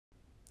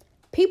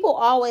People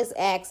always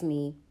ask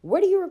me,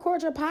 where do you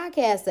record your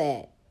podcast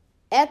at?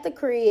 At the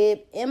crib,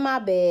 in my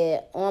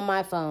bed, on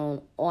my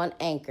phone, on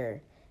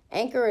Anchor.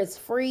 Anchor is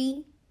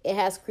free. It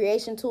has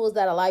creation tools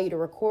that allow you to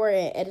record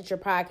and edit your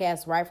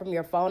podcast right from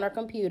your phone or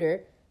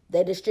computer.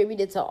 They distribute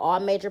it to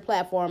all major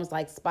platforms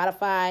like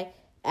Spotify,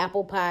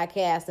 Apple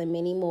Podcasts, and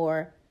many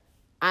more.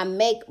 I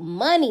make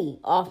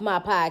money off my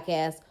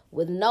podcast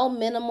with no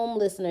minimum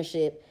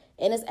listenership.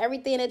 And it's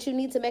everything that you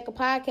need to make a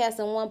podcast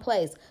in one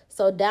place.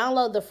 So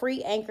download the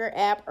free Anchor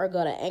app or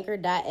go to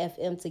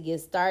anchor.fm to get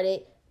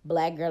started.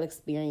 Black Girl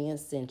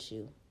Experience sent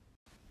you.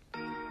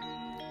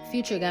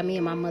 Future got me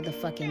in my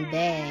motherfucking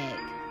bag.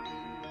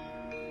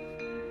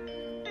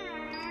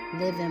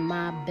 Living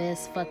my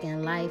best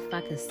fucking life,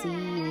 I could see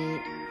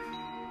it.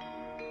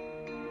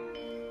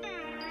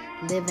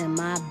 Living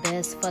my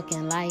best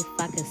fucking life,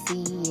 I could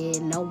see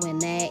it. Knowing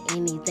that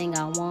anything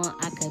I want,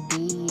 I could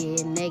be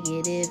it.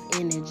 Negative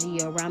energy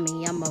around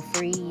me, I'ma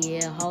free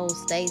it.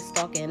 Hoes stay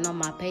stalking on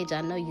my page,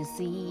 I know you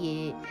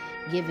see it.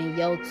 Giving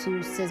your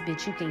 2 cents,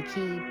 bitch, you can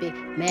keep it.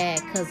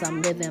 Mad cause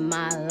I'm living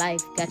my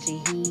life, got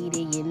you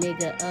heated. Your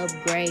nigga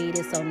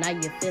upgraded, so now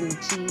you're feeling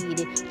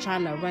cheated.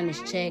 Tryna run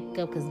this check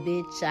up cause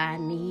bitch, I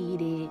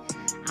need it.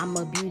 I'm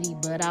a beauty,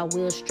 but I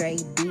will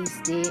straight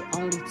beast it.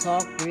 Only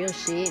talk real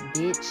shit,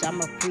 bitch,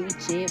 I'ma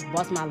preach it.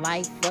 Boss my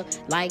life up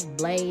like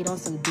Blade on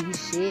some D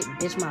shit.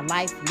 Bitch, my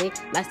life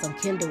lit like some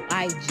Kindle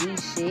IG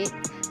shit.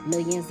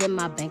 Millions in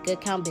my bank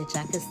account, bitch,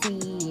 I can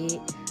see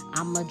it.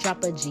 I'ma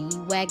drop a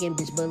G-Wagon,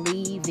 bitch,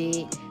 believe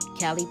it.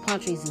 Cali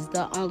Punches is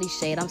the only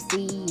shade I'm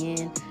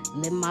seeing.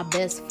 Live my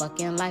best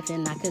fucking life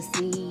and I can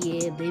see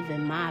it.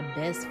 Living my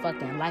best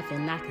fucking life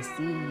and I can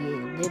see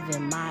it.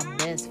 Living my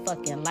best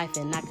fucking life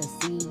and I can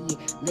see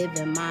it.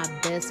 Living my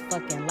best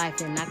fucking life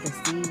and I can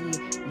see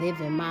it.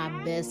 Living my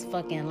best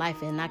fucking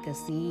life and I can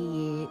see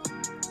it.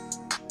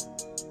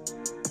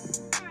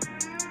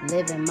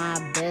 Living my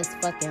best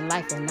fucking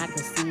life and I can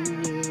see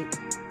it.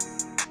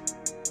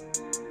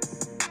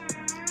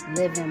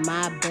 Living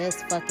my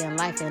best fucking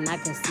life and I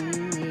can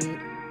see it.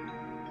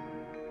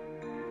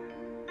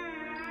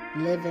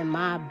 Living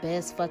my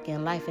best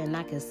fucking life and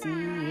I can see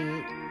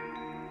it.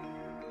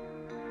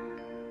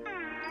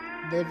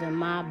 Living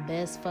my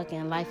best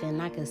fucking life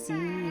and I can see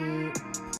it.